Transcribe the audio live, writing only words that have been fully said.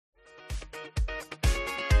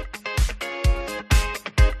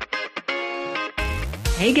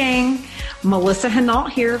Hey gang, Melissa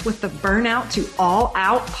Hinault here with the Burnout to All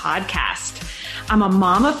Out podcast. I'm a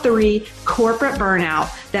mom of three, corporate burnout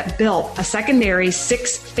that built a secondary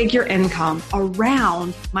six-figure income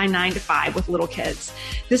around my 9 to 5 with little kids.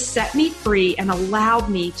 This set me free and allowed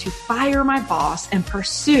me to fire my boss and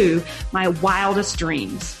pursue my wildest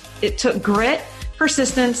dreams. It took grit,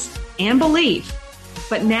 persistence, and belief.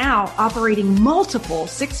 But now, operating multiple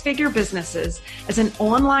six-figure businesses as an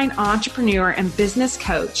online entrepreneur and business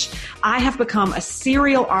coach, I have become a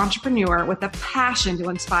serial entrepreneur with a passion to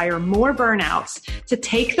inspire more burnouts to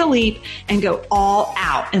take the leap and go all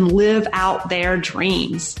out and live out their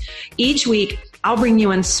dreams. Each week, I'll bring you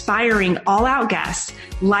inspiring all-out guests,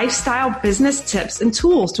 lifestyle business tips, and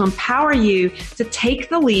tools to empower you to take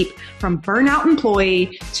the leap from burnout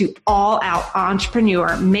employee to all-out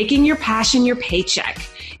entrepreneur, making your passion your paycheck.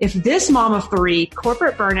 If this mom of three,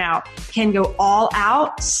 corporate burnout, can go all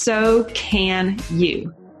out, so can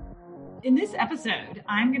you. In this episode,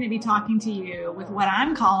 I'm going to be talking to you with what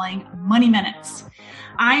I'm calling Money Minutes.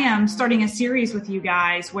 I am starting a series with you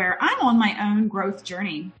guys where I'm on my own growth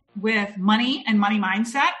journey with money and money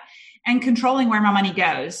mindset and controlling where my money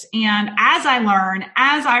goes. And as I learn,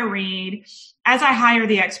 as I read, as I hire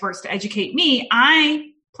the experts to educate me, I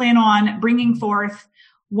plan on bringing forth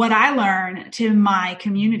what I learn to my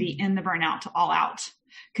community in the Burnout to All Out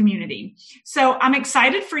community. So I'm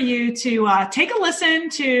excited for you to take a listen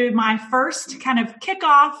to my first kind of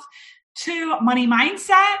kickoff to money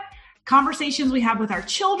mindset, conversations we have with our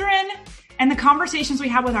children, and the conversations we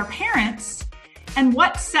have with our parents, and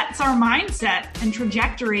what sets our mindset and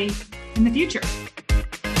trajectory in the future.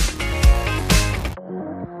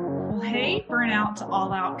 Well, hey, Burnout to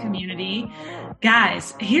All Out community.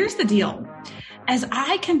 Guys, here's the deal. As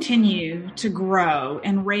I continue to grow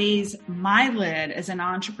and raise my lid as an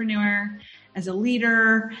entrepreneur, as a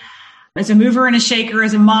leader, as a mover and a shaker,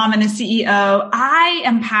 as a mom and a CEO, I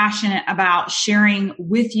am passionate about sharing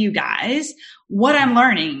with you guys what I'm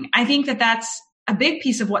learning. I think that that's a big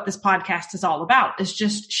piece of what this podcast is all about, is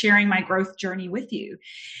just sharing my growth journey with you.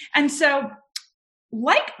 And so,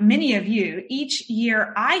 like many of you, each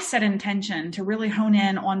year I set intention to really hone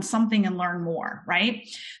in on something and learn more, right?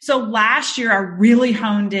 So last year I really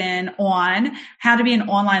honed in on how to be an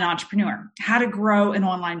online entrepreneur, how to grow an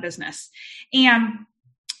online business. And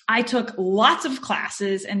I took lots of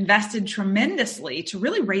classes, invested tremendously to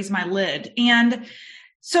really raise my lid. And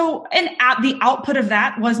the output of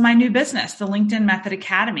that was my new business, the LinkedIn Method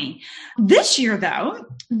Academy. This year,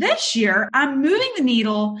 I'm moving the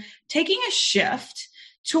needle, taking a shift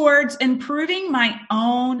towards improving my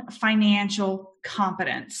own financial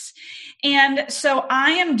competence. And so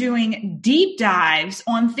I am doing deep dives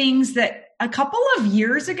on things that a couple of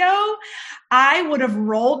years ago, I would have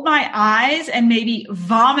rolled my eyes and maybe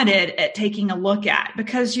vomited at taking a look at,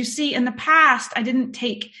 because you see, in the past, I didn't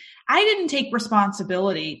take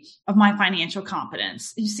responsibility of my financial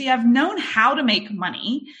competence. You see, I've known how to make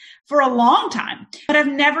money for a long time, but I've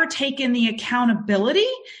never taken the accountability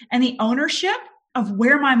and the ownership of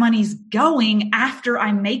where my money's going after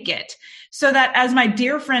I make it. So that, as my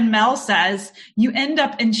dear friend Mel says, you end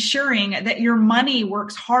up ensuring that your money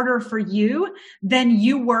works harder for you than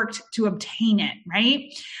you worked to obtain it, right?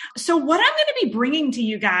 So what I'm going to be bringing to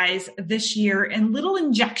you guys this year in little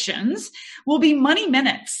injections will be money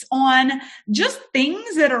minutes on just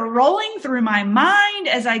things that are rolling through my mind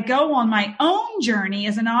as I go on my own journey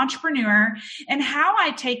as an entrepreneur, and how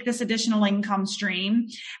I take this additional income stream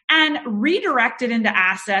and redirect it into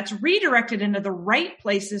assets, redirect it into the right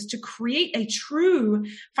places to create a true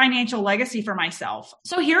financial legacy for myself.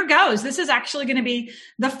 So here goes. This is actually going to be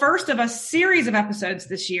the first of a series of episodes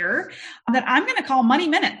this year that I'm going to call Money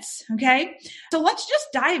Minutes. Okay. So let's just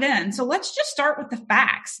dive in. So let's just start with the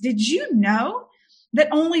facts. Did you know that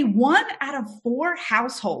only 1 out of 4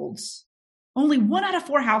 households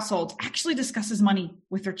actually discusses money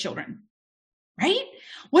with their children? Right?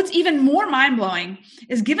 What's even more mind-blowing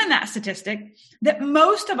is, given that statistic, that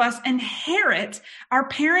most of us inherit our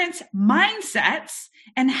parents' mindsets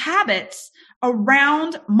and habits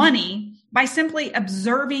around money by simply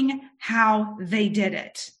observing how they did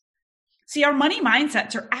it. See, our money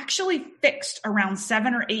mindsets are actually fixed around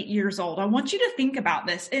 7 or 8 years old. I want you to think about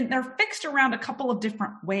this, and they're fixed around a couple of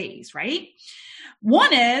different ways, right?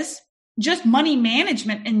 One is just money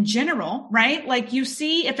management in general, right? Like, you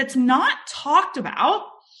see, if it's not talked about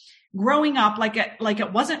growing up, like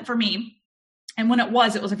it wasn't for me, And when it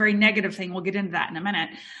was a very negative thing. We'll get into that in a minute.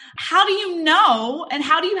 How do you know and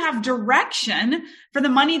how do you have direction for the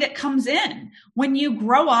money that comes in? When you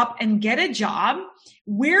grow up and get a job,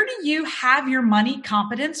 where do you have your money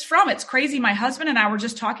competence from? It's crazy. My husband and I were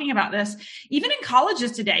just talking about this, even in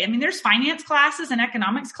colleges today. I mean, there's finance classes and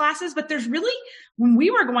economics classes, but there's really, when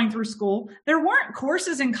we were going through school, there weren't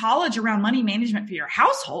courses in college around money management for your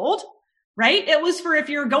household. Right? It was for if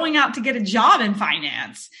you're going out to get a job in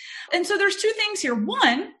finance. And so there's two things here.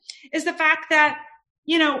 One is the fact that,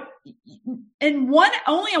 only in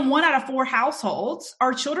 1 out of 4 households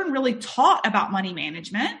are children really taught about money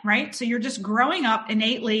management, right? So you're just growing up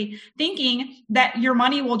innately thinking that your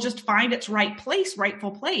money will just find its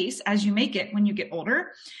rightful place as you make it when you get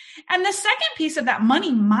older. And the second piece of that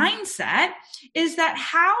money mindset is that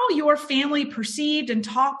how your family perceived and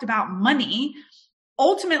talked about money,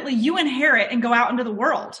 ultimately you inherit and go out into the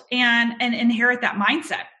world and inherit that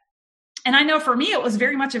mindset. And I know for me, it was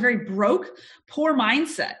very much a very broke, poor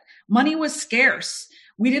mindset. Money was scarce.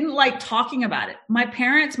 We didn't like talking about it. My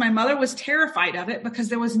mother was terrified of it because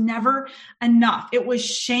there was never enough. It was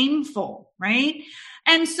shameful, right?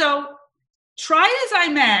 And so try as I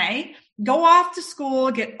may, go off to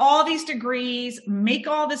school, get all these degrees, make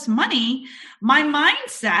all this money, my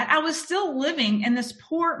mindset, I was still living in this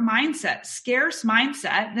poor mindset, scarce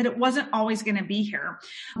mindset that it wasn't always going to be here.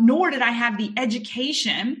 Nor did I have the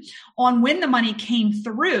education on when the money came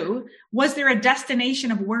through. Was there a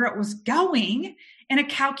destination of where it was going in a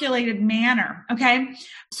calculated manner? Okay.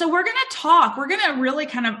 So we're going to really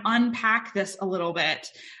kind of unpack this a little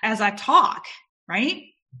bit as I talk, right?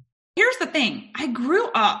 Here's the thing. I grew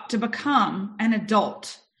up to become an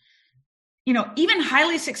adult, even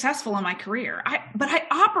highly successful in my career. But I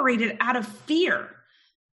operated out of fear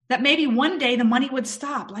that maybe one day the money would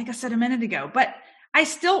stop, like I said a minute ago. But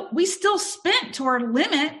we still spent to our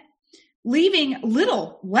limit, leaving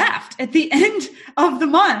little left at the end of the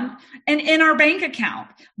month and in our bank account.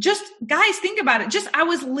 Just guys, think about it. I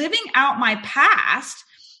was living out my past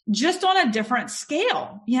just on a different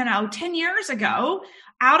scale. 10 years ago,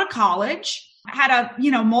 out of college, had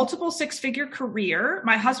a, multiple 6-figure career.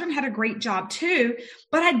 My husband had a great job too,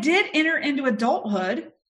 but I did enter into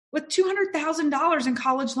adulthood with $200,000 in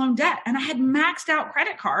college loan debt. And I had maxed out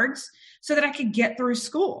credit cards so that I could get through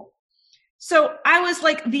school. So I was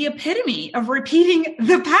like the epitome of repeating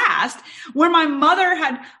the past, where my mother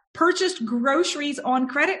had purchased groceries on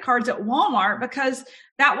credit cards at Walmart because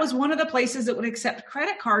that was one of the places that would accept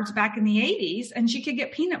credit cards back in the 80s, and she could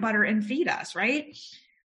get peanut butter and feed us, right?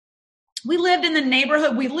 We lived in the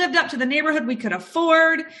neighborhood. We lived up to the neighborhood we could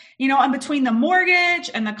afford, and between the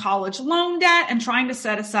mortgage and the college loan debt and trying to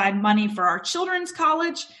set aside money for our children's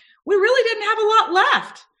college, we really didn't have a lot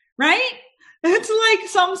left, right? It's like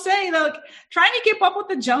some say, like, trying to keep up with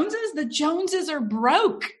the Joneses are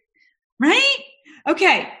broke, right?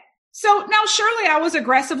 Okay. So now surely I was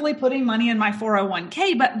aggressively putting money in my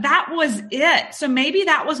 401k, but that was it. So maybe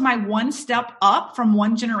that was my one step up from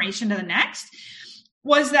one generation to the next,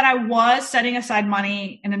 was that I was setting aside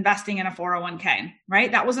money and investing in a 401k,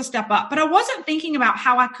 right? That was a step up, but I wasn't thinking about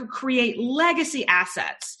how I could create legacy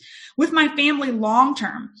assets with my family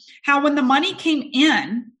long-term. How when the money came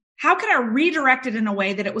in, how could I redirect it in a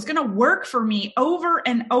way that it was going to work for me over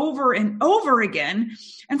and over and over again,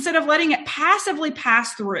 instead of letting it passively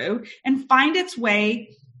pass through and find its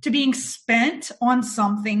way to being spent on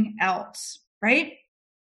something else, right?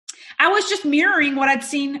 I was just mirroring what I'd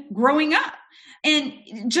seen growing up. And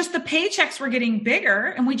just the paychecks were getting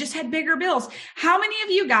bigger and we just had bigger bills. How many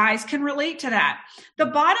of you guys can relate to that? The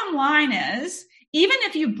bottom line is, even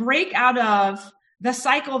if you break out of the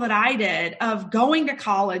cycle that I did of going to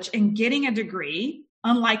college and getting a degree,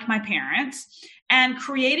 unlike my parents, and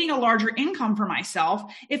creating a larger income for myself,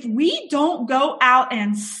 if we don't go out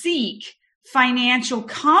and seek financial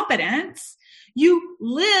competence, you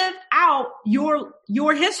live out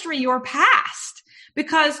your history, your past,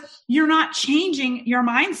 because you're not changing your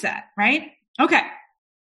mindset, right? Okay.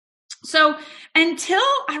 So until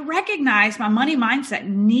I recognized my money mindset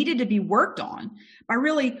needed to be worked on by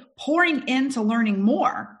really pouring into learning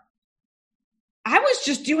more, I was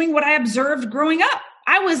just doing what I observed growing up.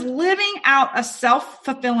 I was living out a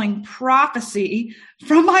self-fulfilling prophecy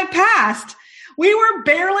from my past. We were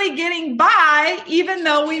barely getting by, even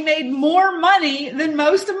though we made more money than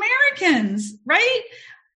most Americans, right?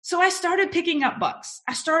 So I started picking up books.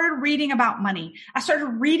 I started reading about money. I started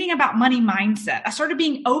reading about money mindset. I started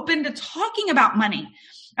being open to talking about money.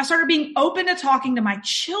 I started being open to talking to my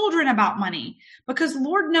children about money, because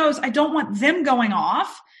Lord knows I don't want them going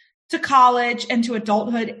off to college and to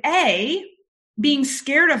adulthood, being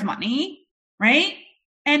scared of money, right?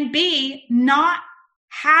 and B, not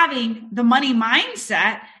having the money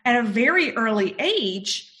mindset at a very early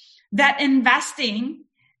age that investing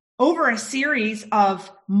over a series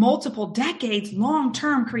of multiple decades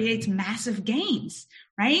long-term creates massive gains,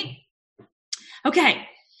 right? Okay,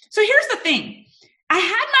 so here's the thing. I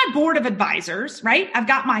had my board of advisors, right? I've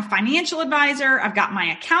got my financial advisor. I've got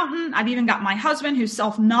my accountant. I've even got my husband who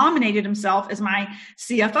self-nominated himself as my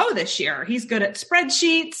CFO this year. He's good at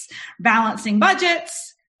spreadsheets, balancing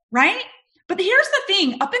budgets, right? But here's the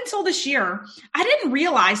thing. Up until this year, I didn't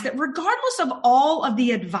realize that regardless of all of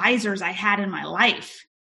the advisors I had in my life,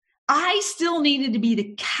 I still needed to be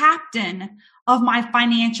the captain of my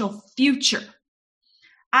financial future.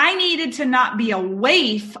 I needed to not be a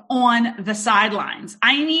waif on the sidelines.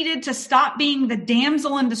 I needed to stop being the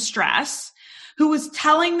damsel in distress who was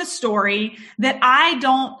telling the story that I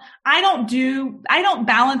don't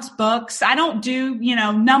balance books. I don't do,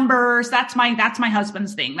 numbers. That's my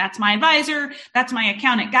husband's thing. That's my advisor. That's my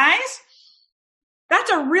accountant. Guys, that's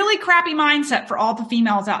a really crappy mindset for all the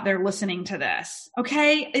females out there listening to this.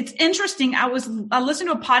 Okay. It's interesting. I listened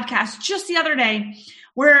to a podcast just the other day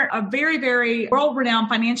where a very, very world-renowned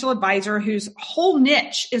financial advisor whose whole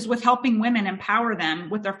niche is with helping women empower them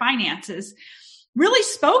with their finances really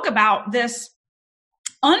spoke about this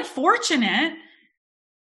unfortunate,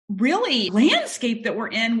 really landscape that we're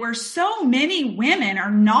in where so many women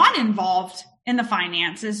are not involved in the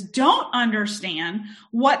finances, don't understand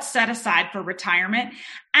what's set aside for retirement.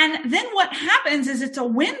 And then what happens is it's a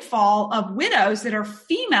windfall of widows that are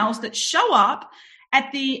females that show up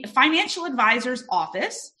at the financial advisor's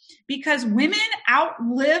office because women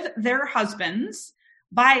outlive their husbands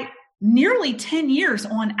by nearly 10 years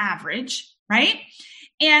on average, right?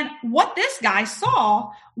 And what this guy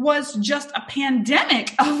saw was just a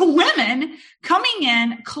pandemic of women coming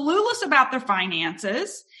in clueless about their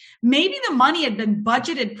finances. Maybe the money had been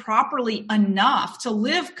budgeted properly enough to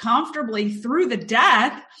live comfortably through the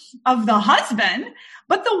death of the husband,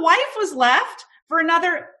 but the wife was left for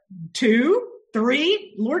another 2,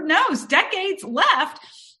 3, Lord knows, decades left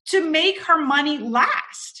to make her money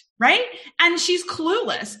last, right? And she's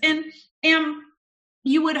clueless. And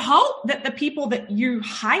you would hope that the people that you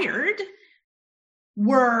hired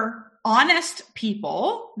were honest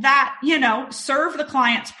people that, serve the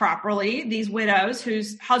clients properly, these widows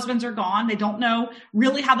whose husbands are gone. They don't know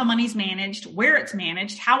really how the money's managed, where it's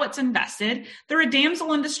managed, how it's invested. They're a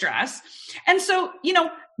damsel in distress. And so,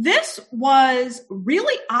 this was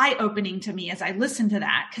really eye-opening to me as I listened to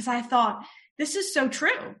that because I thought, this is so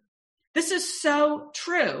true. This is so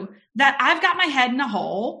true that I've got my head in a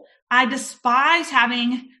hole. I despise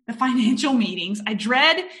having the financial meetings. I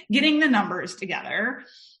dread getting the numbers together.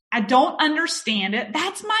 I don't understand it.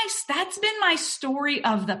 That's been my story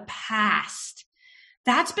of the past.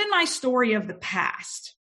 That's been my story of the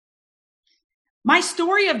past. My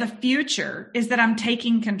story of the future is that I'm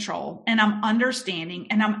taking control and I'm understanding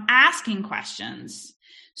and I'm asking questions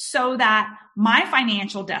so that my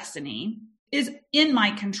financial destiny is in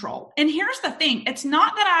my control. And here's the thing. It's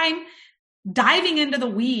not that I'm diving into the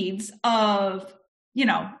weeds of,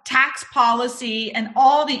 tax policy and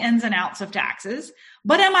all the ins and outs of taxes,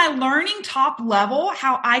 but am I learning top level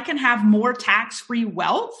how I can have more tax-free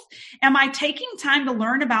wealth? Am I taking time to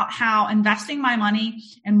learn about how investing my money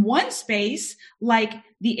in one space, like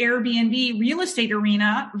the Airbnb real estate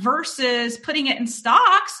arena, versus putting it in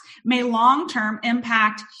stocks may long-term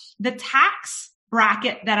impact the tax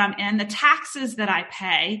bracket that I'm in, the taxes that I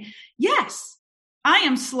pay? Yes. I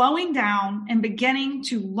am slowing down and beginning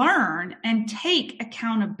to learn and take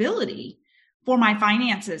accountability for my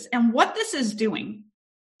finances. And what this is doing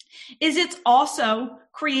is it's also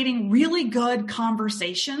creating really good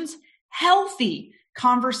conversations, healthy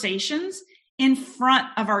conversations in front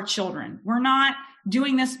of our children. We're not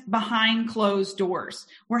doing this behind closed doors.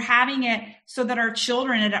 We're having it so that our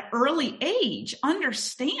children at an early age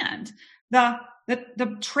understand the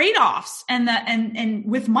trade-offs and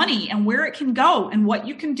with money and where it can go and what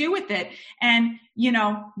you can do with it. And,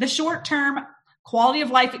 the short-term quality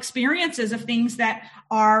of life experiences of things that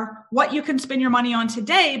are what you can spend your money on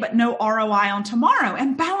today, but no ROI on tomorrow,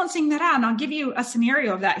 and balancing that out. And I'll give you a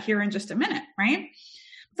scenario of that here in just a minute, right?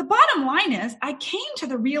 The bottom line is I came to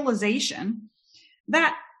the realization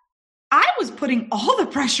that I was putting all the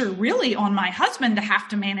pressure really on my husband to have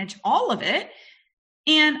to manage all of it.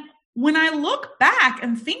 And when I look back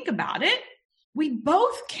and think about it, we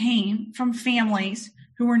both came from families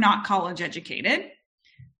who were not college educated.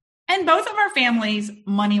 And both of our families,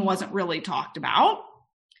 money wasn't really talked about.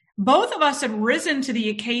 Both of us had risen to the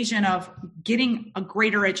occasion of getting a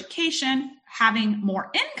greater education, having more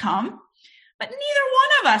income. But neither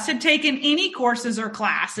one of us had taken any courses or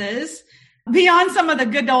classes beyond some of the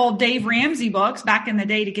good old Dave Ramsey books back in the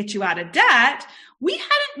day to get you out of debt. We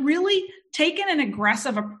hadn't really taken an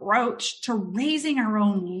aggressive approach to raising our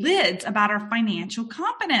own lids about our financial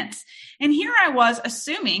competence. And here I was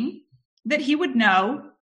assuming that he would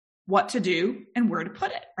know what to do and where to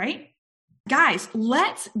put it, right? Guys,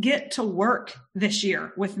 let's get to work this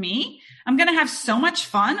year with me. I'm going to have so much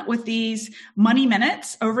fun with these money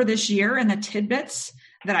minutes over this year and the tidbits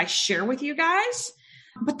that I share with you guys.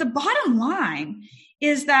 But the bottom line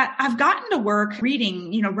is that I've gotten to work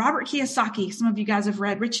reading, Robert Kiyosaki. Some of you guys have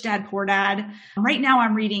read Rich Dad, Poor Dad. Right now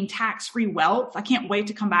I'm reading Tax-Free Wealth. I can't wait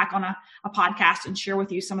to come back on a podcast and share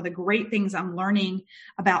with you some of the great things I'm learning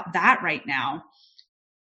about that right now.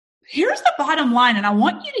 Here's the bottom line, and I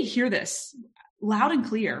want you to hear this loud and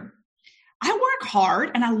clear. I work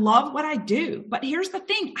hard and I love what I do, but here's the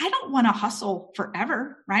thing. I don't want to hustle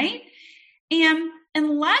forever, right? And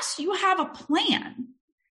unless you have a plan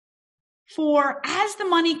for as the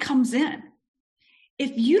money comes in,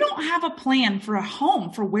 if you don't have a plan for a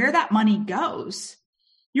home, for where that money goes,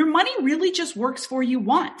 your money really just works for you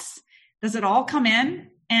once. Does it all come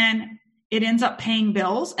in and it ends up paying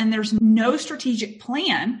bills and there's no strategic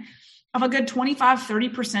plan of a good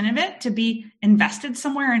 25-30% of it to be invested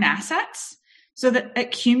somewhere in assets so that it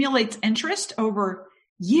accumulates interest over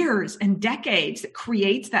years and decades that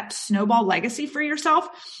creates that snowball legacy for yourself?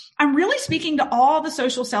 I'm really speaking to all the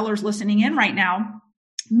social sellers listening in right now.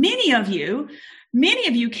 Many of you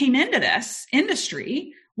came into this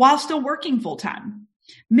industry while still working full time.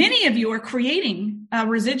 Many of you are creating a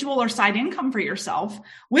residual or side income for yourself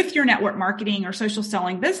with your network marketing or social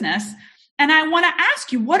selling business. And I want to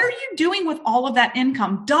ask you, what are you doing with all of that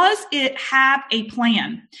income? Does it have a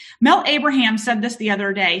plan? Mel Abraham said this the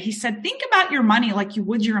other day. He said, think about your money like you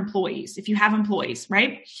would your employees, if you have employees,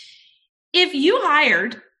 right? If you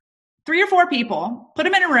hired 3 or 4 people, put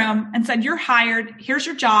them in a room and said, you're hired, here's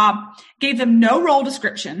your job, gave them no role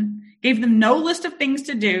description, gave them no list of things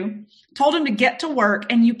to do, told them to get to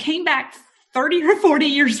work, and you came back 30 or 40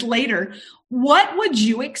 years later, what would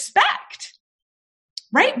you expect?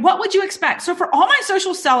 Right? What would you expect? So for all my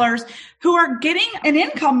social sellers who are getting an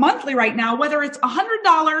income monthly right now, whether it's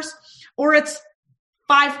 $100 or it's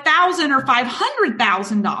 $5,000 or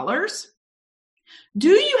 $500,000, do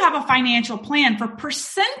you have a financial plan for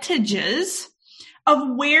percentages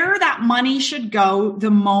of where that money should go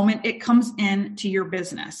the moment it comes into your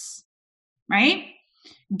business? Right?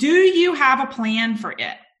 Do you have a plan for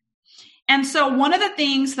it? And so one of the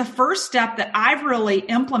things, the first step that I've really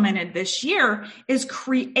implemented this year is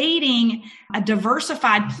creating a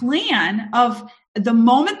diversified plan of the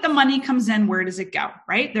moment the money comes in, where does it go,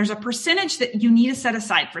 right? There's a percentage that you need to set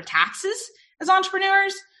aside for taxes as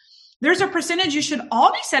entrepreneurs. There's a percentage you should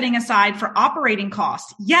all be setting aside for operating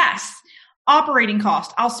costs. Yes, operating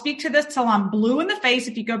cost. I'll speak to this till I'm blue in the face.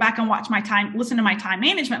 If you go back and listen to my time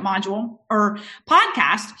management module or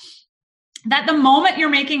podcast, that the moment you're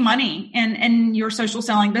making money in your social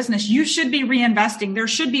selling business, you should be reinvesting. There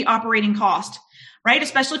should be operating cost, right?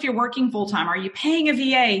 Especially if you're working full time. Are you paying a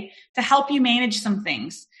VA to help you manage some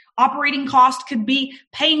things? Operating cost could be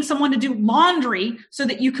paying someone to do laundry so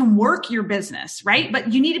that you can work your business, right?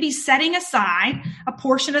 But you need to be setting aside a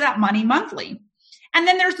portion of that money monthly. And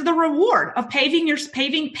then there's the reward of paying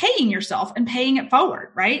yourself and paying it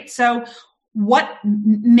forward, right? So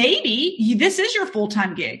maybe this is your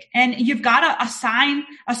full-time gig and you've got to assign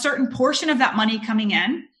a certain portion of that money coming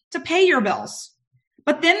in to pay your bills.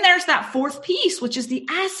 But then there's that fourth piece, which is the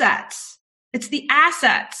assets. It's the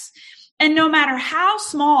assets. And no matter how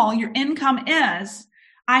small your income is,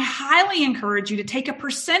 I highly encourage you to take a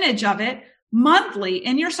percentage of it monthly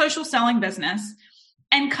in your social selling business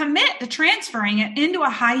and commit to transferring it into a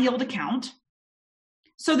high yield account,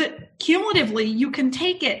 so that cumulatively you can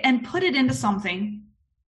take it and put it into something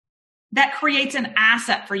that creates an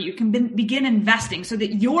asset for you. You can begin investing so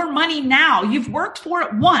that your money now, you've worked for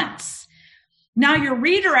it once. Now you're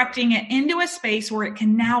redirecting it into a space where it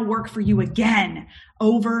can now work for you again,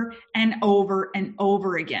 over and over and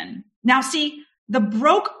over again. Now see, the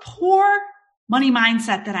broke, poor money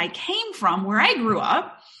mindset that I came from, where I grew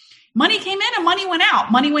up, money came in and money went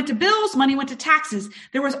out. Money went to bills, money went to taxes.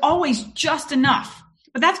 There was always just enough.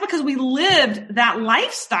 But that's because we lived that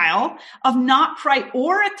lifestyle of not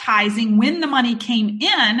prioritizing when the money came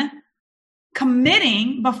in,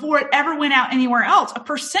 committing before it ever went out anywhere else, a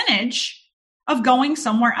percentage of going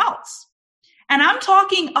somewhere else. And I'm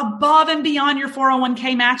talking above and beyond your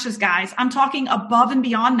 401k matches, guys. I'm talking above and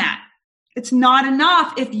beyond that. It's not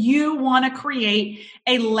enough if you want to create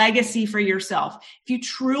a legacy for yourself. If you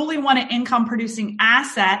truly want an income producing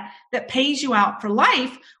asset that pays you out for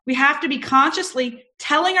life, we have to be consciously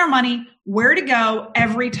telling our money where to go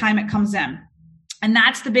every time it comes in. And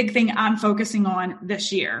that's the big thing I'm focusing on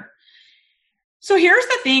this year. So here's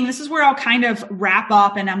the thing. This is where I'll kind of wrap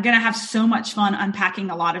up, and I'm going to have so much fun unpacking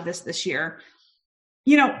a lot of this year.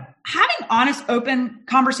 Having honest, open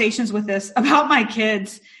conversations with this about my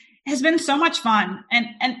kids has been so much fun.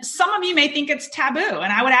 And some of you may think it's taboo.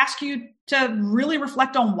 And I would ask you to really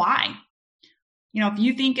reflect on why. If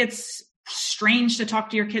you think it's strange to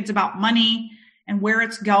talk to your kids about money and where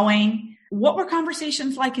it's going, what were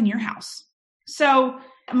conversations like in your house? So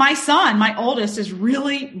my son, my oldest, is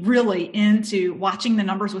really, really into watching the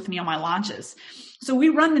numbers with me on my launches. So we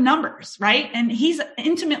run the numbers, right? And he's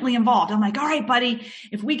intimately involved. I'm like, all right, buddy,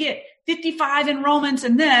 if we get 55 enrollments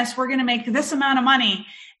in this, we're going to make this amount of money.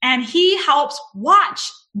 And he helps watch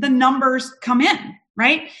the numbers come in,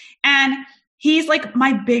 right? And he's like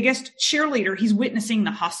my biggest cheerleader. He's witnessing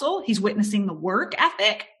the hustle. He's witnessing the work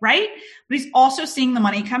ethic, right? But he's also seeing the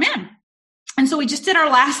money come in. And so we just did our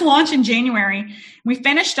last launch in January. We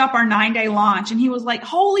finished up our 9-day launch, and he was like,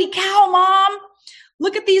 holy cow, Mom,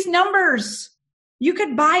 look at these numbers. You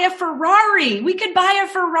could buy a Ferrari. We could buy a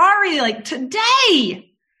Ferrari like today.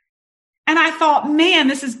 And I thought, man,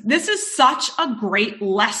 this is such a great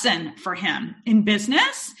lesson for him in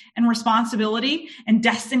business and responsibility and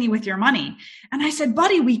destiny with your money. And I said,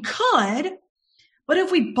 buddy, we could, but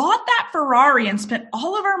if we bought that Ferrari and spent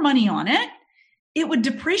all of our money on it, it would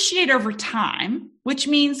depreciate over time, which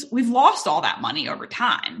means we've lost all that money over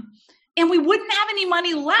time. And we wouldn't have any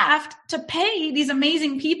money left to pay these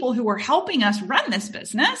amazing people who were helping us run this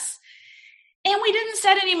business. And we didn't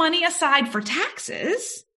set any money aside for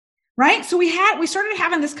taxes. Right? So we started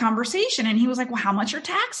having this conversation, and he was like, well, how much are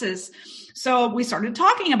taxes? So we started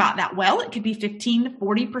talking about that. Well, it could be 15 to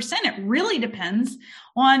 40%. It really depends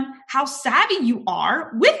on how savvy you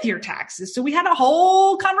are with your taxes. So we had a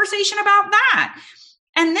whole conversation about that.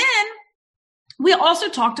 And then we also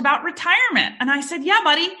talked about retirement. And I said, yeah,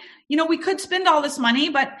 buddy, we could spend all this money,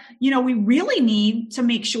 but, we really need to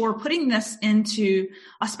make sure we're putting this into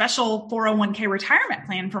a special 401k retirement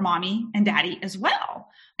plan for mommy and daddy as well.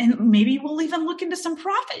 And maybe we'll even look into some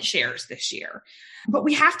profit shares this year. But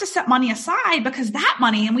we have to set money aside, because that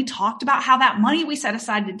money, and we talked about how that money we set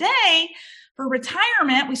aside today for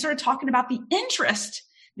retirement, we started talking about the interest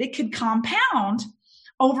that could compound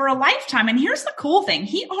over a lifetime. And here's the cool thing.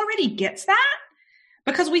 He already gets that,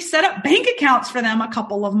 because we set up bank accounts for them a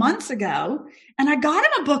couple of months ago, and I got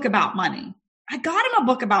him a book about money. I got him a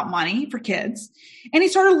book about money for kids, and he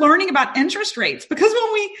started learning about interest rates, because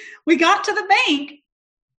when we got to the bank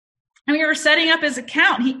and we were setting up his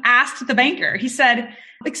account, he asked the banker, he said,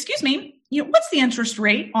 excuse me, what's the interest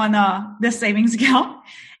rate on this savings account?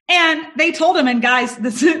 And they told him, and guys,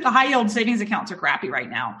 the high yield savings accounts are crappy right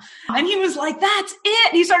now. And he was like, that's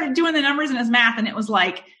it. He started doing the numbers in his math, and it was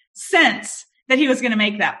like cents that he was going to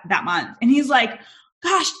make that month. And he's like,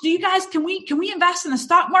 gosh, do you guys, can we invest in the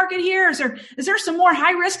stock market here? Is there some more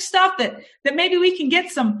high risk stuff that maybe we can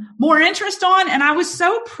get some more interest on? And I was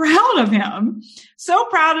so proud of him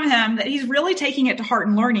that he's really taking it to heart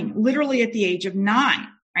and learning, literally at the age of 9,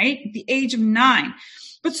 right? At the age of 9.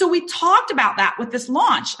 But so we talked about that with this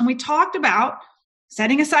launch, and we talked about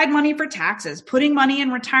setting aside money for taxes, putting money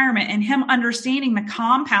in retirement, and him understanding the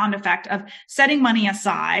compound effect of setting money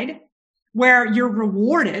aside, where you're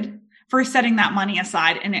rewarded for setting that money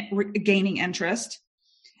aside and it gaining interest.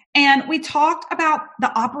 And we talked about the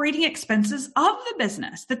operating expenses of the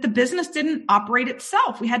business, that the business didn't operate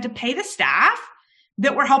itself. We had to pay the staff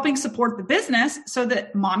that were helping support the business so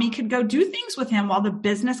that mommy could go do things with him while the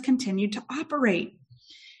business continued to operate.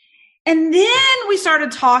 And then we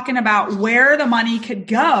started talking about where the money could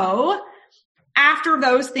go after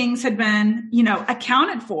those things had been,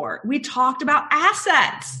 accounted for. We talked about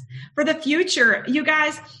assets for the future. You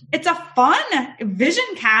guys, it's a fun vision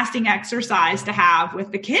casting exercise to have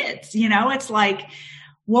with the kids. It's like,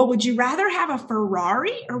 well, would you rather have a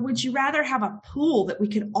Ferrari, or would you rather have a pool that we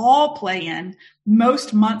could all play in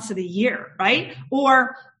most months of the year, right?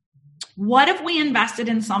 Or what if we invested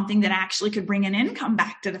in something that actually could bring an income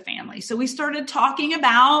back to the family? So we started talking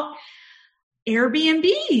about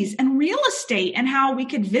Airbnbs and real estate, and how we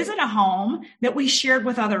could visit a home that we shared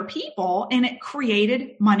with other people, and it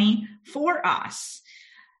created money for us.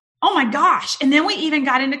 Oh my gosh. And then we even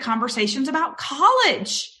got into conversations about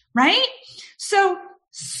college, right? So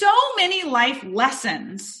many life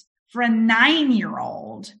lessons for a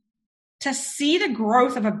 9-year-old to see the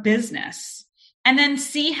growth of a business and then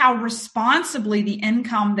see how responsibly the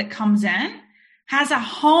income that comes in has a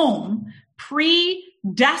home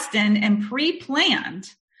predestined and pre-planned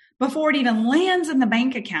before it even lands in the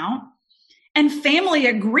bank account, and family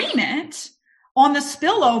agreement on the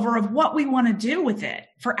spillover of what we want to do with it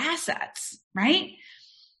for assets, right?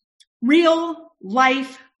 Real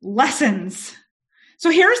life lessons. So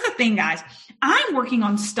here's the thing, guys. I'm working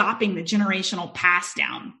on stopping the generational pass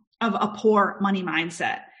down of a poor money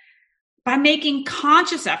mindset by making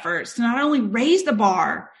conscious efforts to not only raise the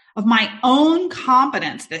bar of my own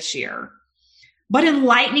competence this year, but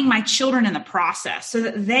enlightening my children in the process so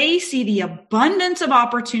that they see the abundance of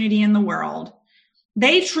opportunity in the world.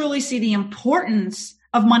 They truly see the importance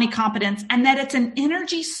of money competence and that it's an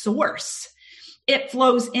energy source. It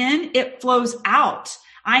flows in, it flows out.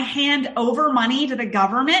 I hand over money to the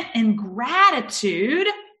government in gratitude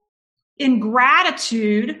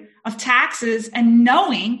of taxes and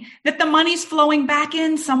knowing that the money's flowing back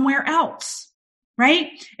in somewhere else, right?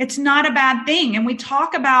 It's not a bad thing. And we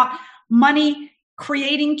talk about money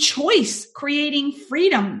creating choice, creating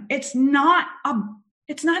freedom. It's not a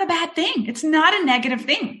bad thing. It's not a negative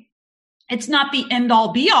thing. It's not the end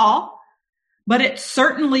all be all, but it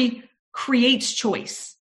certainly creates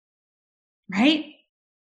choice, right?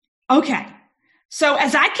 Okay. So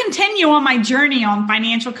as I continue on my journey on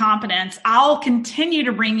financial competence, I'll continue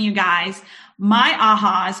to bring you guys my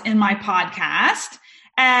ahas in my podcast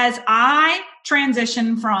as I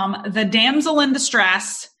transition from the damsel in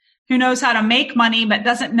distress who knows how to make money but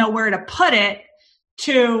doesn't know where to put it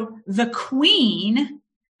to the queen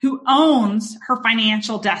who owns her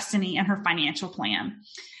financial destiny and her financial plan.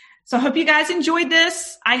 So I hope you guys enjoyed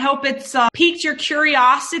this. I hope it's piqued your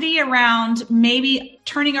curiosity around maybe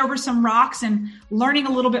turning over some rocks and learning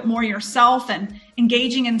a little bit more yourself and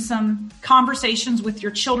engaging in some conversations with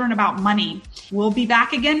your children about money. We'll be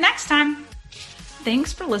back again next time.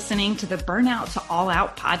 Thanks for listening to the Burnout to All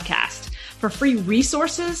Out podcast. For free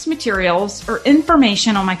resources, materials, or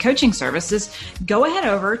information on my coaching services, go ahead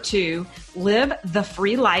over to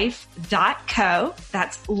livethefreelife.co.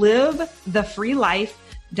 That's livethefreelife.co.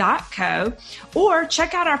 Or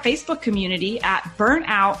check out our Facebook community at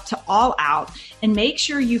Burnout to All Out, and make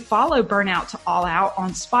sure you follow Burnout to All Out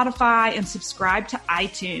on Spotify and subscribe to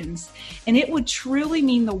iTunes. And it would truly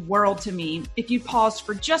mean the world to me if you paused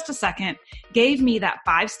for just a second, gave me that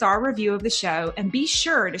 5-star review of the show, and be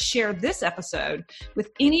sure to share this episode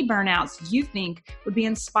with any burnouts you think would be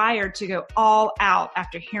inspired to go all out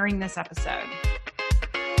after hearing this episode.